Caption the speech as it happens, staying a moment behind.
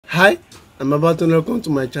Hi, I'm about to welcome to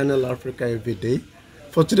my channel Africa Everyday.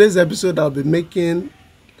 For today's episode, I'll be making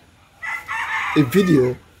a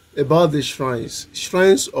video about the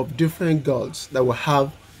shrines of different gods that we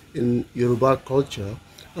have in Yoruba culture.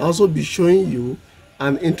 I'll also be showing you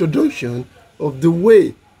an introduction of the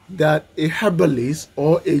way that a herbalist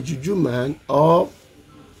or a juju man or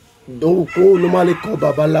normally called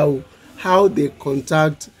babalawo, how they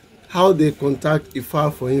contact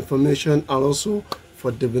Ifa for information and also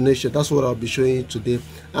for divination. That's what I'll be showing you today.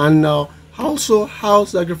 And also how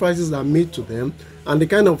sacrifices are made to them and the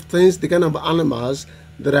kind of things, the kind of animals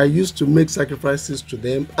that are used to make sacrifices to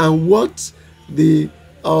them, and what the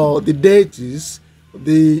deities,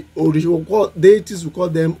 the deities, we call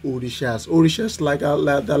them orishas.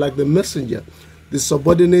 Orishas they're like the messenger, the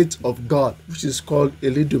subordinate of God, which is called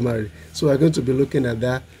Elidumari. So we're going to be looking at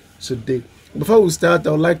that today. Before we start,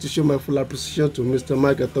 I would like to show my full appreciation to Mr.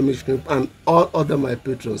 Mike Atomic Shrimp and all other my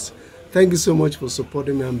patrons. Thank you so much for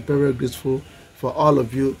supporting me. I'm very grateful for all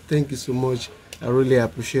of you. Thank you so much. I really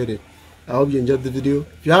appreciate it. I hope you enjoyed the video.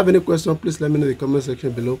 If you have any question, please let me know in the comment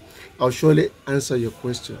section below. I'll surely answer your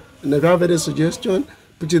question. And if you have any suggestion,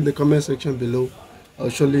 put it in the comment section below. I'll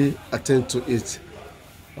surely attend to it.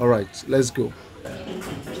 All right, let's go.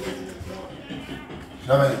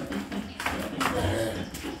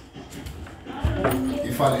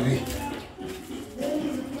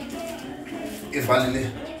 Ifalele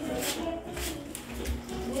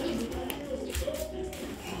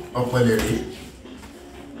ọpẹlẹrẹ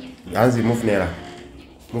Yanzi move nearer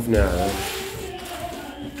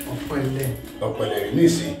ọpẹlẹrẹ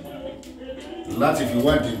nísìn láti fi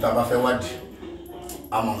wádìí tá bá fẹ́ wádìí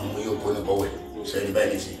àmọ̀ràn mú yóò kó ní kọ̀wé sẹ́ni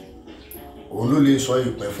báyìí nísìn òun ló lè sọ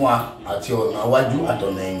ìpẹ́ fún wa àti ọ̀nà iwájú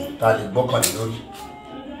àtọ̀nà ẹ̀yìn tá lè gbọ́kànlé lórí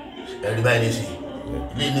ẹ̀rí báyìí nísìn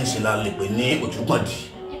ilé nísìn la lè pè ní òtúpọ̀dì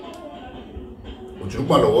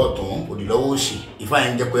òtúpọ̀ lọ́wọ́ tún òdì lọ́wọ́ òsì Ifá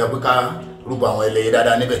yẹn jẹ́ pé a pé ká rúbọ àwọn ẹlẹ́yẹ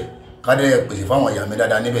dáadáa níbẹ̀ ká dẹ̀ pèsè fáwọn ìyá mi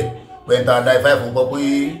dáadáa níbẹ̀ pé ń ta dá Ifá fún gbọ́ pé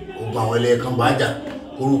ogun àwọn ẹlẹ́yẹ kan bá jà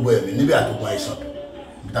kó rúbọ ẹ̀mí níbẹ̀ àtògùn àìsàn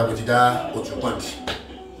tàbí ti dá òtúpọ̀dì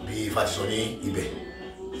bí Ifá ti sọ ní ibẹ̀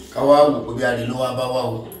ká wá wò pé bí adé ló wá bá wá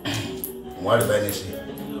o wọ́n á rí báyìí nísìn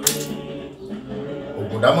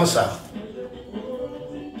ògùn dámọ̀sà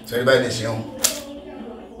sẹ́rí báyìí nísìn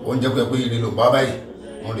oúnjẹ pé ilé ló bá báyìí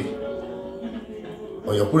wọ́n rí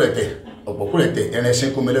ọ̀yọ̀kúrẹ̀tẹ̀ ọ̀pọ̀kúrẹ̀tẹ̀ ẹran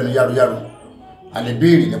ẹṣin kó mẹ́lẹ́nu yáruyáru a lè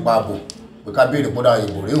béèrè nípa ààbò pé ká béèrè pọ́dà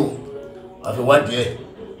ìbò rèé o a fi wádìí ẹ̀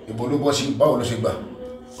ìbò ló bọ́ sí báwo ló ṣe gbà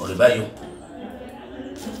ọ̀rẹ́ báyìí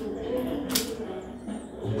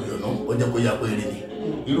o gbìyànjú ó jẹ́ kó yá pé èrè ni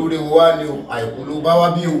irú rẹ̀ wá ní o àìkú ló bá wá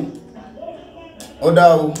bí o ó dá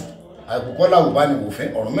o àìkú kọ́ làwò bá ní wò fẹ́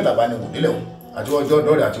ọ̀rọ̀ mẹ́ta bá ní wò délẹ̀ o àti ọjọ́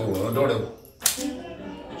dọ́rẹ̀ àti òòrùn dọ́rẹ̀ o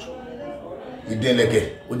ìdẹ́lẹ̀kẹ̀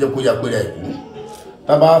ó jẹ́ kó yá pé àìkú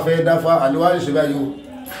tàbá fẹ́ dáfá àníwárí ṣe báyìí o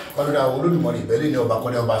kọ́lọ́dá Olódùmarè ìbẹ̀lẹ̀ ní ọba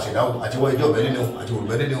kọ́lẹ̀ ọba ṣẹ̀dáwò àti wọ́n ìjọ ìbẹ̀lẹ̀ ní o àti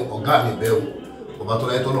olùbẹ̀lẹ̀ ní ọ̀gá mi bẹ́ o ọba tó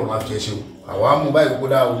lẹ́tọ́ lọ́rùn àti ẹṣẹ́ o àwọn amú báyìí kó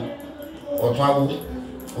dá o ọ̀tún awó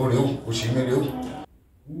orè o òṣì mẹ́rẹ̀ o.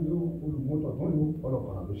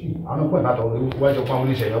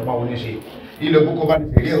 ilẹ̀ kókó bá ti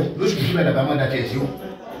tẹ̀lé o lóṣù tó bẹ̀rẹ̀ bá mọ́ dájẹ́ ẹ̀sí o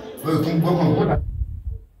lórí tún gbọ́kàn kó dà.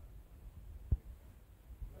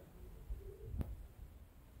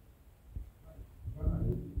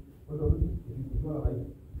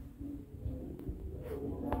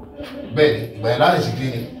 Bẹ́ẹ̀ni ìgbà yẹn láti sì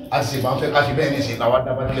kíni a ti ṣe máa ń fẹ́ ká ṣe bẹ́ẹ̀ ní ìsìn làwọn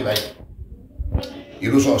dábàá délé báyìí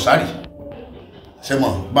ìrúsọ ọ̀sárì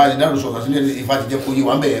sẹ́mọ̀ bá a ti dárúsọ ọ̀sán sílẹ̀ Ifá ti jẹ́ kó yé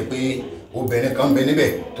wa ń bẹ̀ yẹn pé obìnrin kan ń bẹ níbẹ̀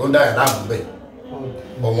tó ń dá ẹ̀ láàmú bẹ̀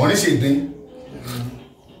ọ̀wọ́n ní ṣèdín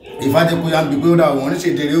Ifá jẹ́ kó yá ń bi pé ó dá ọ̀wọ́n ní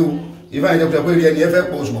ṣèdín rí o Ifá yẹn jẹ́ pé rí ẹni ẹ fẹ́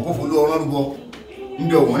pọ̀ oṣù mọ̀kó folú ọ̀rọ̀ rúbọ ń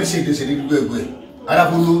bẹ ọ̀wọ́n ní ṣèdín ṣe ní gbogbo ẹ̀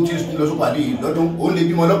aláfolú tí lọ sópàdé lọ́dún ó lè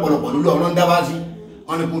bímọ lọ́pọ̀lọpọ̀ lórí ọ̀rọ̀ ń dá wá sí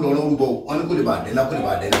wọ́n ní kó lọ rán rúbọ wọ́n ní kó lè bà dẹ́lá kó lè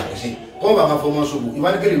bà dẹ́lá ẹ̀sìn kọ́ bá máa fọmọ ṣòwò Ifá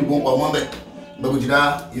ní kéde rúbọ ń pa ọmọ bẹ̀ gbogbo ti dá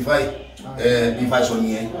Ifá sọ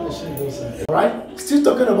nìyẹn. Alright, still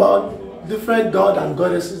talking about different god and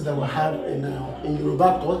goddesses that we have in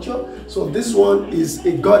Yoruba culture. So this one is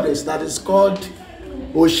a goddess that is called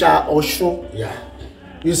Osha Oshun. Yeah.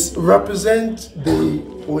 It represents the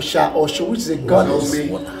Osha Oshun, which is a goddess.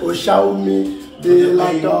 Osha Omi, the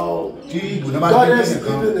like goddess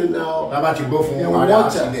living in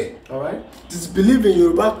water. Alright. It is believed in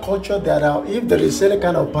Yoruba culture that if there is any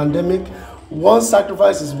kind of pandemic, one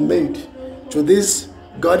sacrifice is made to this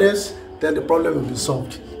goddess, then the problem will be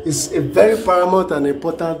solved. It's a very paramount and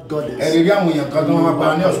important goddess.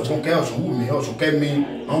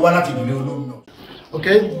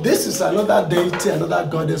 Okay, this is another deity, another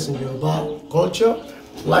goddess in Yoruba culture.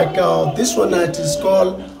 Like this one, it is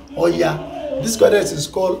called Oya. This goddess is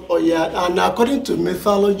called Oya, and according to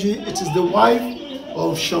mythology, it is the wife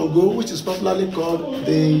of Shango, which is popularly called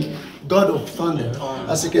the god of thunder.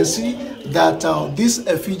 As you can see, that this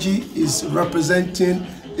effigy is representing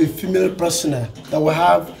a female persona that will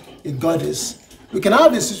have a goddess. We can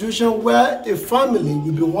have a situation where a family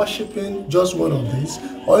will be worshiping just one of these,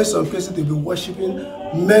 or in some cases they'll be worshiping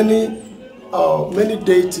many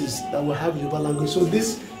deities that will have Yoruba language. So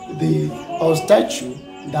this the statue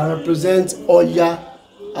that represents Oya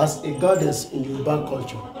as a goddess in Yoruba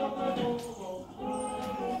culture.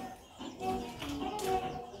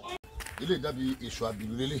 Ilé dàbí èṣù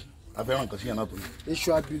àbìlú lélẹ̀ afẹ́ràn nǹkan sí yàn náà tó ní.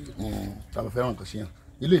 Èṣù àbìlú. Tàbí afẹ́ràn nǹkan sí yàn.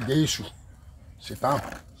 Ilé jẹ́ èṣù ṣètàn.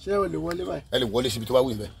 Ṣé o lè wọlé báyìí? Ẹ lè wọlé síbi tó bá wù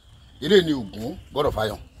yín bẹ́ẹ̀. Ilé ni Ògún God of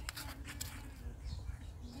Iron.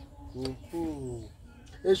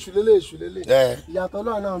 Èṣù lélẹ̀. Ìyàtọ̀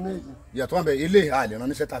lọ́wọ́ náà méjì. Ìyàtọ̀ wọn bẹ ilé a lè rán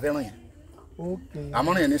níṣẹ́ ta fẹ́ràn yẹn.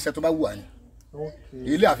 Àmọ́ràn yẹn níṣẹ́ tó bá wù wá ni.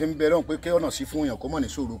 Ilé àfi ń bẹ lọ́hùn pé kí ọ̀nà sí fún yàn kó mọ̀ ní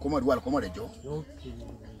sòrò kó mọ̀ ní wàhálà kó mọ̀ rẹ̀ jọ.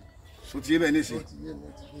 So ti yé bẹ́ẹ̀ ní sí.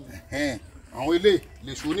 Àwọn ilé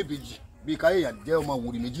lè so oníbejì bí káyé yà jẹ́ ọmọ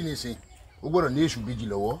wòrì méjì ní ìsìn ó gbọ́dọ̀ ní èṣù bejì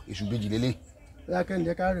lọ́wọ́ èṣù bejì lélẹ̀. Yeah, can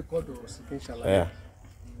you record or inshallah? Yeah.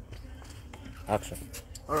 Action.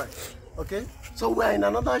 All right. Okay. So we are in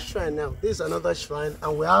another shrine now. This is another shrine,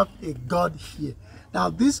 and we have a god here. Now,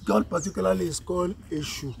 this god particularly is called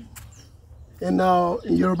Eshu. In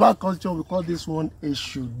Yoruba culture, we call this one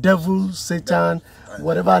Eshu, devil, Satan,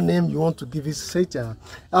 whatever name you want to give it, Satan.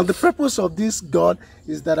 And the purpose of this god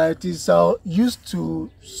is that it is used to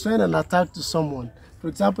send an attack to someone. For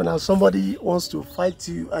example, now somebody wants to fight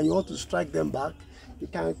you and you want to strike them back, you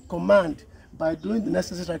can command by doing the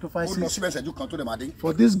necessary sacrifices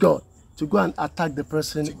for this god to go and attack the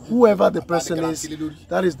person, whoever the person is.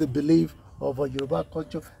 That is the belief of a Yoruba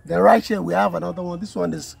culture. Then right here we have another one. This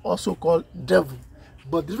one is also called devil.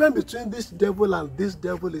 But the difference between this devil and this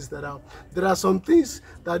devil is that there are some things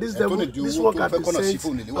that this devil, this one can be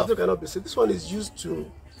said, other cannot be said. This one is used to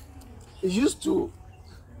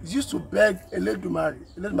beg Eledumare.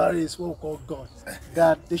 Eledumare is what we call God,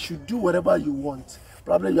 that they should do whatever you want.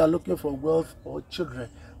 Probably you are looking for wealth or children.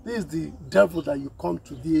 This is the devil that you come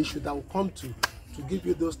to, the issue that will come to give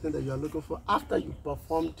you those things that you are looking for after you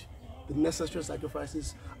performed the necessary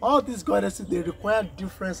sacrifices. All these goddesses, they require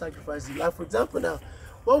different sacrifices. Like for example now,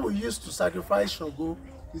 what we used to sacrifice Shango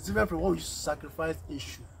is different from what we used to sacrifice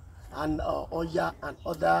Eshu and Oya and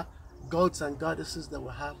other gods and goddesses that we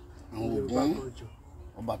have in Yoruba culture.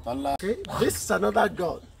 Okay, this is another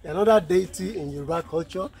god, another deity in Yoruba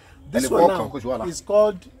culture. This one now is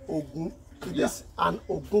called Ogun. It is an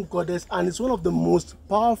Ogun goddess, and it's one of the most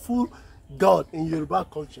powerful god in Yoruba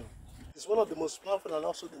culture. It's one of the most powerful and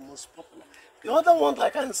also the most popular. The other one I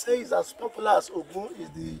can say is as popular as Ogun is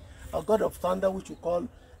the god of thunder, which we call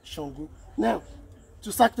Shango. Now,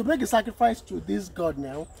 to make a sacrifice to this god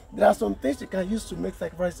now, there are some things you can use to make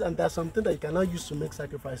sacrifices, and there are some things that you cannot use to make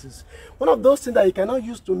sacrifices. One of those things that you cannot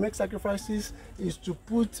use to make sacrifices is to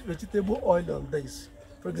put vegetable oil on this.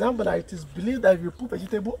 For example, it is believed that if you put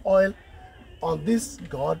vegetable oil on this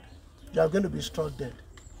god, you are going to be struck dead.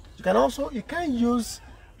 You can use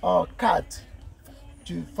cat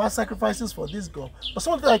to fast sacrifices for this god. But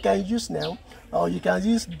something I can use now, you can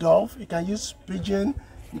use dove, you can use pigeon,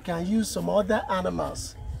 you can use some other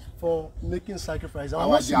animals for making sacrifices. And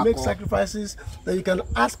once you make sacrifices, then you can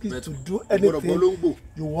ask it to do anything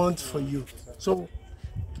you want for you. So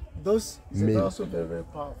those is also very, very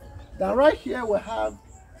powerful. Then right here we have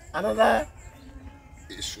another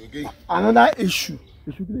issue.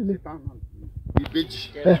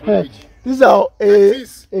 These are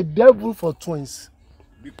a devil for twins.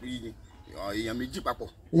 Èèyàn méjì papọ̀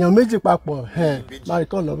máa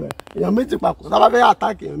kọ́ lọ bẹ́ẹ̀. Èèyàn méjì papọ̀ tá bá fẹ́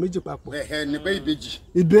attack èèyàn méjì papọ̀. Ní bẹ́ẹ̀ ìbejì.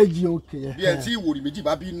 Ìbejì okay. Bí ẹ tí ìwòrì méjì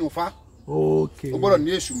bá bí inú fa. Okay. Ó gbọ́dọ̀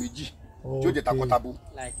ní èṣù méjì tí ó jẹ́ takọtabo.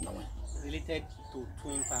 Like related to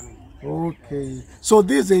twin family. Okay. So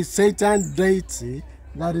this is a Satan deity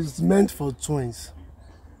that is meant for twins.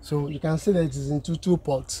 So you can see that it is into two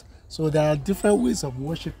pots. So there are different ways of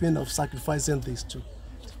worshiping, of sacrificing these two.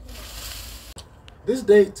 This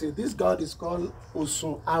deity, this god is called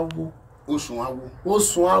Osun Awo. Osun Awo.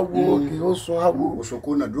 Osun Awo, okay, Osun Awo. Osun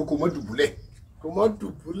kò nà dúró kò mọ́ dùbúlẹ̀. Kò mọ́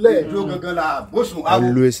dùbúlẹ̀. Dúró gangan la Osun Awo.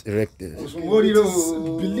 Always erected. Osun mórí ló.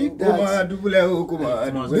 Believe that kò mọ́ dùbúlẹ̀ o kò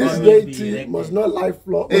mọ́. This deity must not lie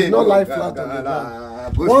flat on the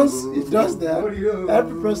ground. Once it does that,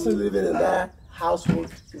 every person living in that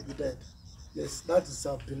household will be dead. Yes, that is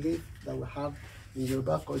our belief that we have in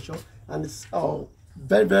Yoruba culture, and it's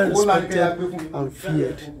very, very respected and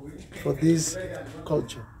feared for this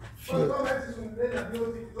culture. Feared.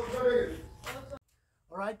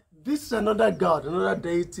 All right, this is another god, another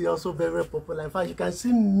deity, also very, very popular. In fact, you can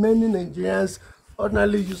see many Nigerians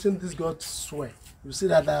ordinarily using this god to swear. You see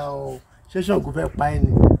that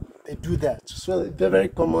they do that. So it's very, very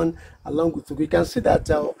common along with it. We can see that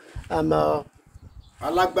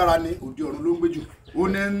alágbára ni òde ọ̀run ló ń gbé jù ó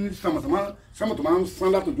ní sánmọ̀ tó máa ń sán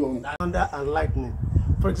látòjú ọ̀run. thunder and lightning.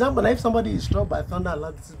 For example, if somebody is struck by thunder and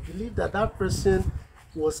lightning, it's believed that that person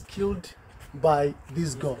was killed by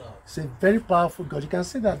this god. It's a very powerful god. You can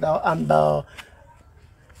see that now, and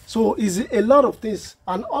so is a lot of things,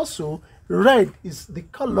 and also red is the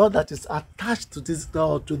color that is attached to this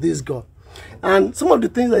god. And some of the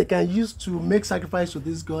things that you can use to make sacrifice to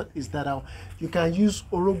this god is that you can use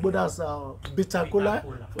orogbo, that's bitter cola,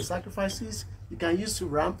 for sacrifices. You can use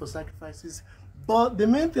ram for sacrifices. But the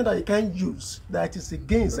main thing that you can use that is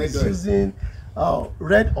against is using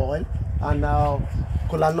red oil and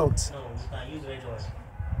cola nuts. No, you can use red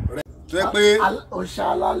oil. tó yẹ pé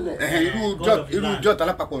Òṣàlálẹ̀. irú ìjọ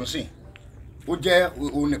tálápapọ̀ ń sìn ó jẹ́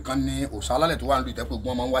òun nìkan ni òòṣà alálẹ̀ tó wà nílùú ìtẹ́pẹ́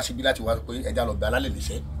gbọ́n máa ń wá síbí láti wá pé ẹja lọ bẹ alálẹ̀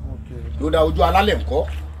níṣẹ́ ló dá ojú alálẹ̀ ńkọ́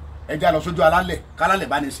ẹja lọ sójú alálẹ̀ kálálẹ̀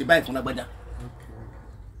bá ní ṣe báyìí fún lágbájá.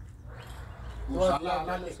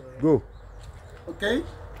 Go. Okay,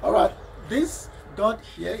 all right. This god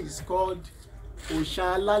here is called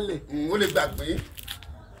Òṣàlálẹ̀. ó lè gbàgbé.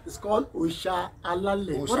 It's called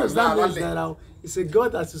Òṣàlálẹ̀. What Òṣàlálẹ̀. does that mean? Is that it's a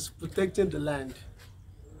god that is protecting the land.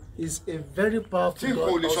 It's a very powerful Tí god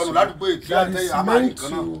nǹkan ò lè sọnù also ládùúgbò ètí that àtẹ̀yìn is àmàlì meant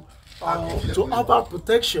kan náà. to offer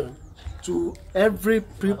protection to every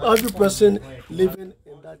person living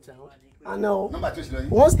in that town. And now, Nọ́mbà tí ó sì lọ yìí.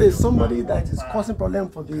 once there's somebody that is causing problem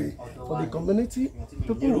for the community,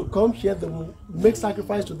 people will come here, they will make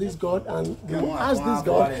sacrifice to this god, and they will ask this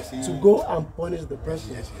god to go and punish the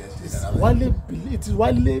person. It is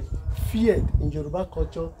widely feared in Yoruba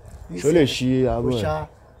culture. This Ṣó lè ṣí abọ́ ẹ̀?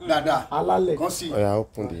 dáadáa Alálẹ̀. kan sí Oya,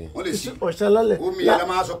 open the. wọ́n lè sí. Òṣàlálẹ̀. Omi yẹn la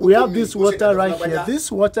máa sọ pé We have omi this kò ṣe water dandan right fún here. lágbájá.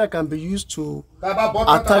 This water can be used to Tá a bá bọ́ tán,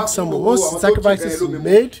 tá a bá attack kú someone. gbogbo Once àwọn tó sacrifice ti is bẹ̀rẹ̀ lómi mú,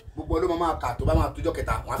 made, gbogbo ló máa kà tó bá máa tójọ́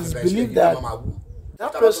kẹta wọ́n á fi it's bẹ̀rẹ̀ sí believed ẹ̀yìn that máa wú. that Tá a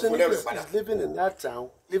bá tó person fún lẹ́rù is padà. living in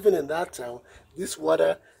that town, this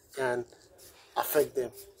water can affect them.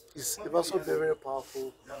 It's also very, very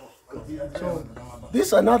powerful. So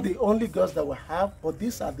these are not the only gods that we have, but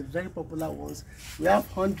these are the very popular ones. We have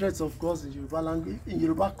hundreds of gods in Yoruba language, in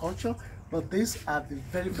Yoruba culture, but these are the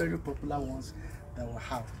very, very popular ones that we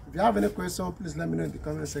have. If you have any question, please let me know in the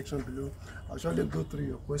comment section below. I'll surely go through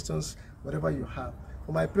your questions, whatever you have.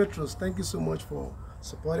 For my patrons, thank you so much for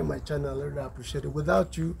supporting my channel. I really appreciate it.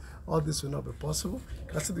 Without you, all this will not be possible.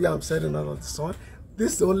 That's the way I'm setting out of the sun.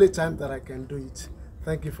 This is the only time that I can do it.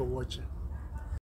 Thank you for watching.